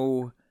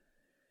no...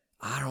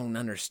 I don't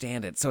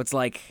understand it. So it's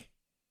like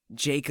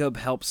Jacob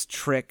helps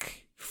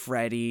trick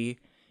Freddy.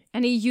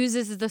 And he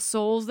uses the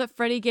souls that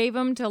Freddy gave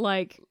him to,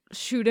 like,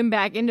 shoot him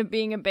back into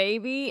being a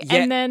baby. Yeah,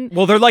 And then...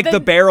 well, they're like then- the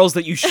barrels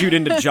that you shoot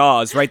into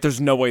Jaws, right? There's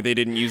no way they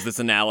didn't use this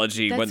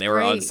analogy when That's they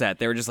were on great. set.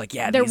 They were just like,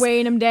 yeah, They're these-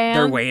 weighing him down.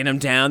 They're weighing him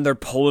down. They're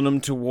pulling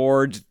him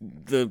toward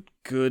the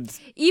good.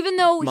 Even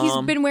though he's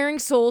Mom. been wearing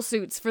soul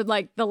suits for,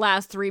 like, the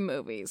last 3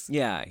 movies.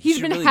 Yeah, He's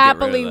should been really get rid of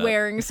happily that.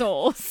 wearing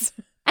souls.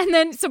 And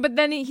then,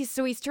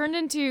 he's turned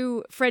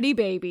into Freddy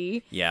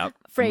Baby, Yeah,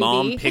 Freddy.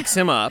 Mom picks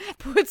him up.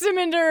 puts him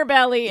into her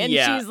belly, and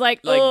Yeah, she's like,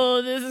 like-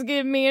 oh, this is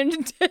giving me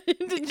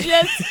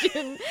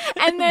indigestion.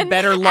 And then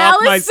Better lock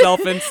Alice-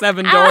 myself in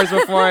 7 doors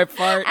before I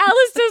fart.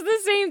 Alice does the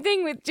same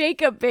thing with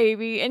Jacob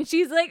Baby, and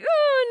she's like,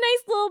 oh,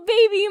 nice little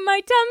baby in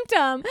my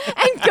tum-tum.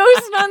 And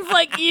Ghost Nun's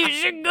like, you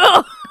should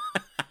go.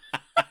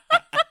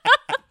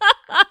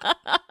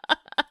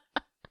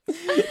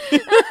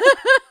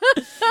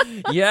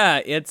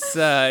 Yeah,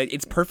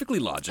 it's perfectly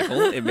logical.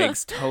 It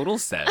makes total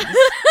sense.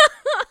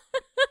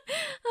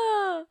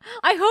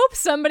 I hope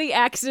somebody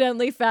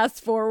accidentally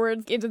fast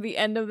forwards into the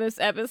end of this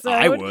episode.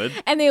 I would.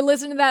 And they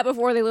listen to that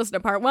before they listen to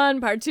part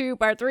 1, part 2,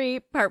 part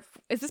 3,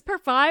 is this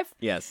part 5?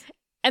 Yes.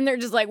 And they're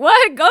just like,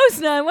 what?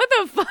 Ghost Nun? What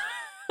the fuck?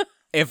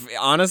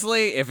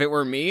 If it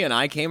were me and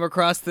I came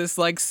across this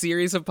like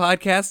series of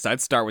podcasts,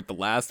 I'd start with the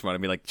last one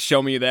and be like,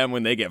 show me them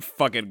when they get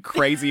fucking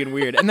crazy and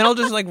weird. And then I'll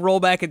just like roll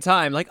back in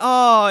time like,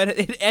 oh,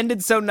 it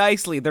ended so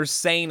nicely. They're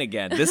sane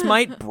again. This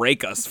might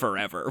break us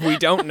forever. We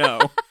don't know.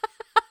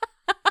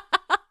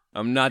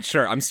 I'm not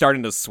sure. I'm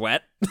starting to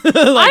sweat. I'm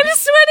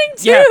sweating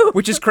too. Yeah,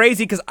 which is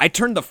crazy because I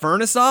turned the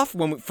furnace off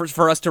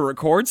for us to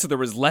record, so there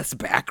was less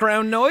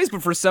background noise.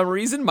 But for some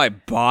reason, my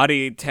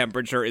body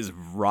temperature is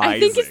rising. I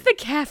think it's the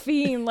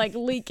caffeine like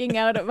leaking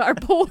out of our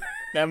pores.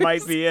 That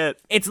might be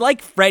it. It's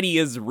like Freddy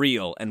is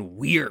real, and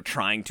we're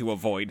trying to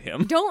avoid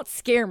him. Don't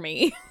scare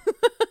me.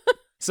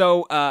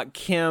 So,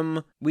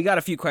 Kim, we got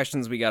a few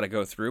questions we got to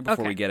go through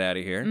before Okay. we get out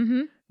of here.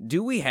 Mm-hmm.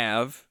 Do we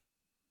have...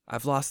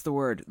 I've lost the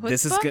word.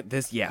 This is Chutzpah? good.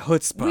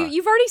 Chutzpah.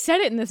 You've already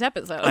said it in this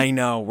episode. I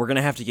know. We're going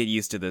to have to get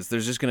used to this.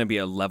 There's just going to be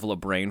a level of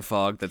brain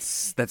fog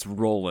that's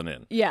rolling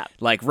in. Yeah.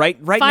 Like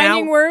right now...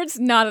 Finding words,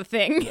 not a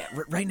thing. Yeah,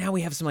 right now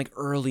we have some like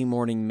early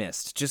morning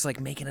mist, just like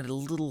making it a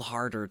little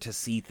harder to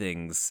see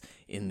things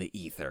in the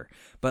ether.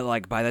 But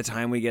like by the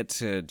time we get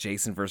to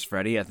Jason vs.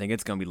 Freddy, I think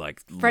it's gonna be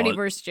like Freddy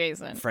vs.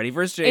 Jason. Freddy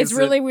vs. Jason. It's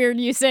really weird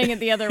you saying it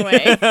the other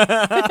way.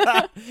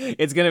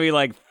 It's gonna be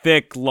like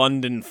thick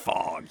London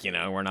fog. You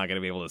know, we're not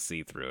gonna be able to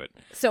see through it.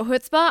 So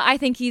chutzpah, I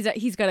think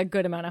he's got a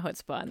good amount of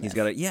chutzpah in this. He's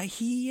got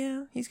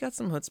he's got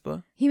some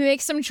chutzpah. He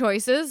makes some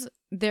choices.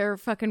 They're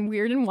fucking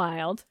weird and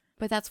wild,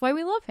 but that's why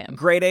we love him.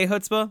 Grade A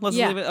chutzpah. Let's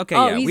Yeah. leave it. Okay,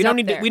 Oh, yeah. he's We don't up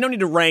need there. we don't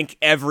need to rank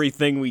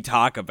everything we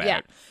talk about.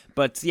 Yeah.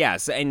 But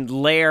yes, and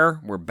Lair,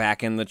 we're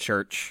back in the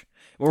church.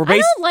 We're I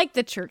don't like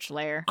the church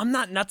lair. I'm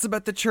not nuts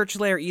about the church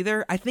layer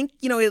either. I think,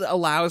 it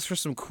allows for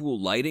some cool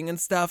lighting and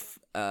stuff.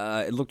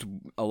 It looked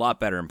a lot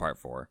better in part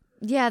 4.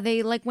 Yeah,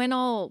 they like went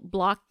all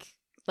block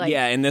Like,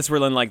 yeah, and this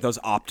were in like those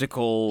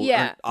optical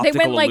they optical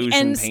went like illusion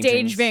end stage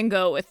paintings. Van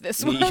Gogh with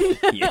this one.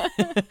 Yeah.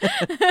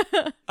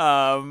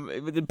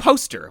 The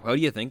poster. What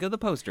do you think of the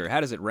poster? How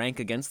does it rank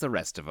against the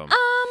rest of them?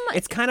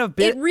 It's kind of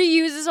It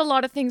reuses a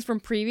lot of things from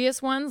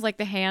previous ones, like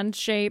the hand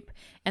shape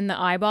and the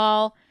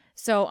eyeball.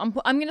 So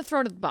I'm gonna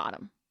throw it at the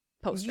bottom.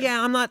 Poster.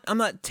 Yeah, I'm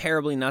not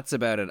terribly nuts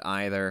about it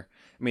either.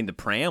 I mean, the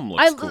pram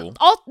looks cool.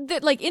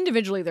 Like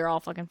individually, they're all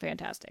fucking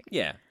fantastic.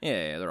 Yeah,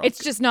 they're all It's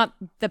good. just not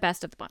the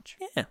best of the bunch.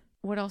 Yeah.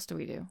 What else do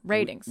we do?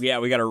 Ratings. Yeah,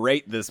 we got to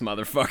rate this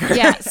motherfucker.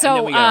 Yeah, And then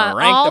so we gotta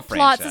rank all the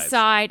plots franchise.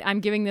 aside,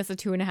 I'm giving this a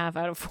 2.5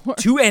 out of 4.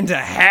 2.5.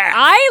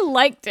 I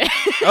liked it.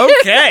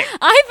 Okay.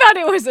 I thought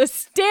it was a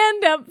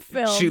stand-up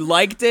film. She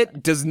liked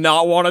it, does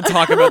not want to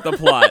talk about the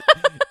plot.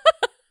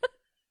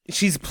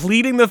 She's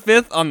pleading the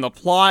fifth on the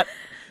plot.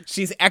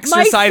 She's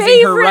exercising her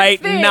favorite right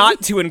thing.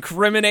 not to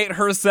incriminate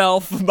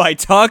herself by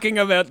talking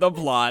about the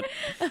plot.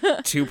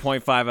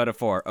 2.5 out of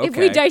 4. Okay. If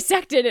we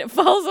dissect it, it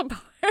falls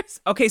apart.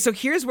 Okay, so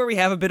here's where we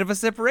have a bit of a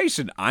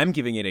separation. I'm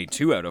giving it a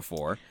 2 out of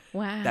 4.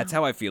 Wow. That's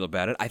how I feel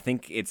about it. I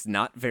think it's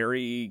not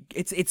very...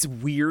 It's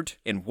weird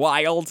and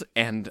wild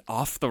and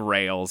off the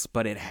rails,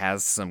 but it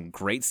has some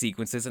great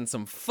sequences and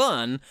some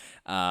fun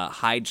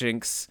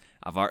hijinks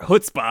of our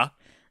chutzpah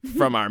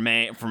from our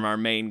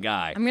main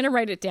guy. I'm gonna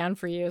write it down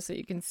for you so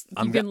you can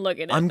look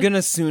at it. I'm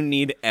gonna soon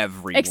need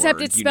every Except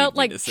word it's you spelled need me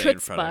like to say in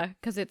front of- chutzpah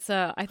because it's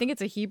I think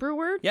it's a Hebrew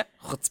word. Yep,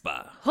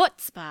 chutzpah.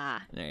 Chutzpah.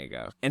 There you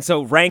go. And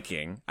so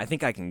ranking, I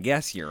think I can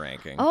guess your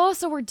ranking. Oh,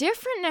 so we're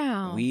different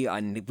now. We are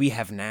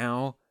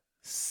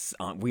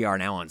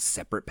now on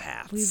separate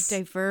paths. We've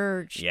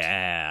diverged.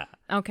 Yeah.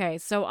 Okay,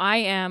 so I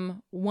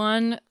am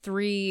 1,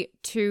 3,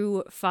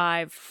 2,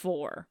 5,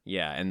 4.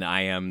 Yeah, and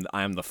I am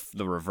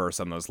the reverse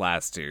on those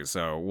last two.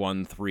 So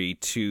 1, 3,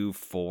 2,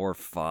 4,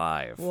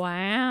 5.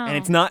 Wow. And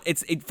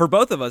it's for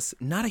both of us,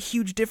 not a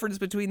huge difference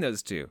between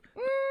those two.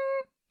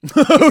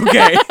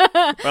 Okay.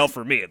 Well,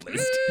 for me at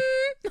least.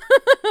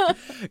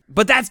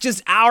 But that's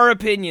just our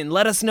opinion.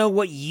 Let us know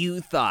what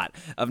you thought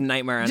of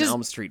Nightmare on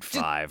Elm Street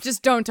 5.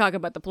 Just don't talk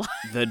about the plot.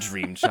 The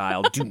Dream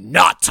Child. Do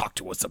not talk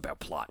to us about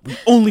plot. We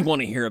only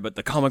want to hear about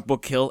the comic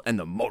book kill and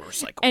the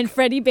motorcycle And kill.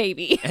 Freddy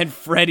Baby. And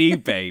Freddy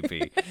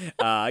Baby.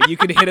 You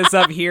can hit us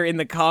up here in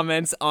the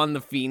comments on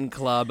the Fiend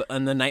Club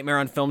on the Nightmare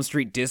on Film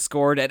Street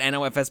Discord at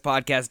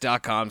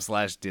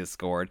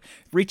nofspodcast.com/Discord.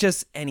 Reach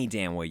us any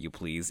damn way you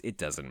please. It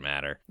doesn't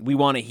matter. We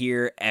want to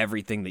hear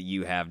everything that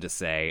you have to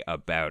say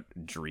about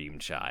Dream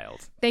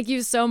Child. Thank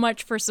you so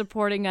much for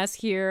supporting us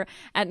here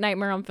at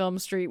Nightmare on Film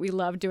Street. We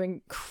love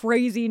doing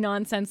crazy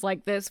nonsense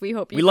like this. We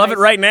hope We love it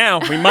right now.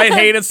 We might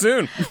hate it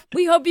soon.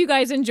 We hope you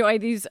guys enjoy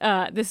these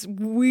this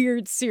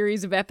weird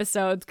series of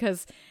episodes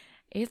because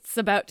it's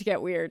about to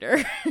get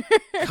weirder.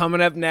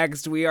 Coming up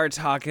next, we are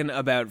talking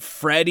about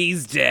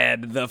Freddy's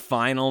Dead, the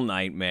final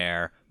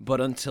nightmare.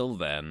 But until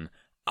then,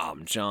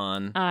 I'm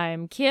John.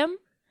 I'm Kim.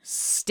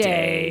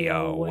 Stay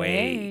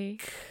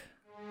awake.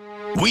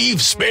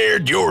 We've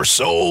spared your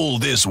soul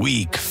this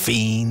week,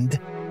 Fiend,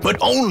 but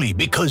only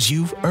because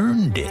you've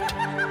earned it.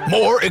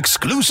 More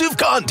exclusive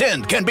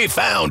content can be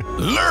found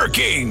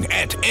lurking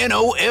at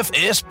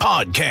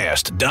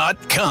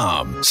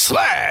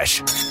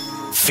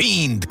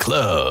nofspodcast.com/Fiend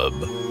Club.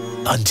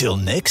 Until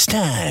next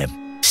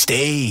time,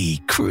 stay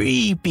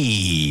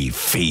creepy,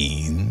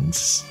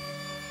 fiends.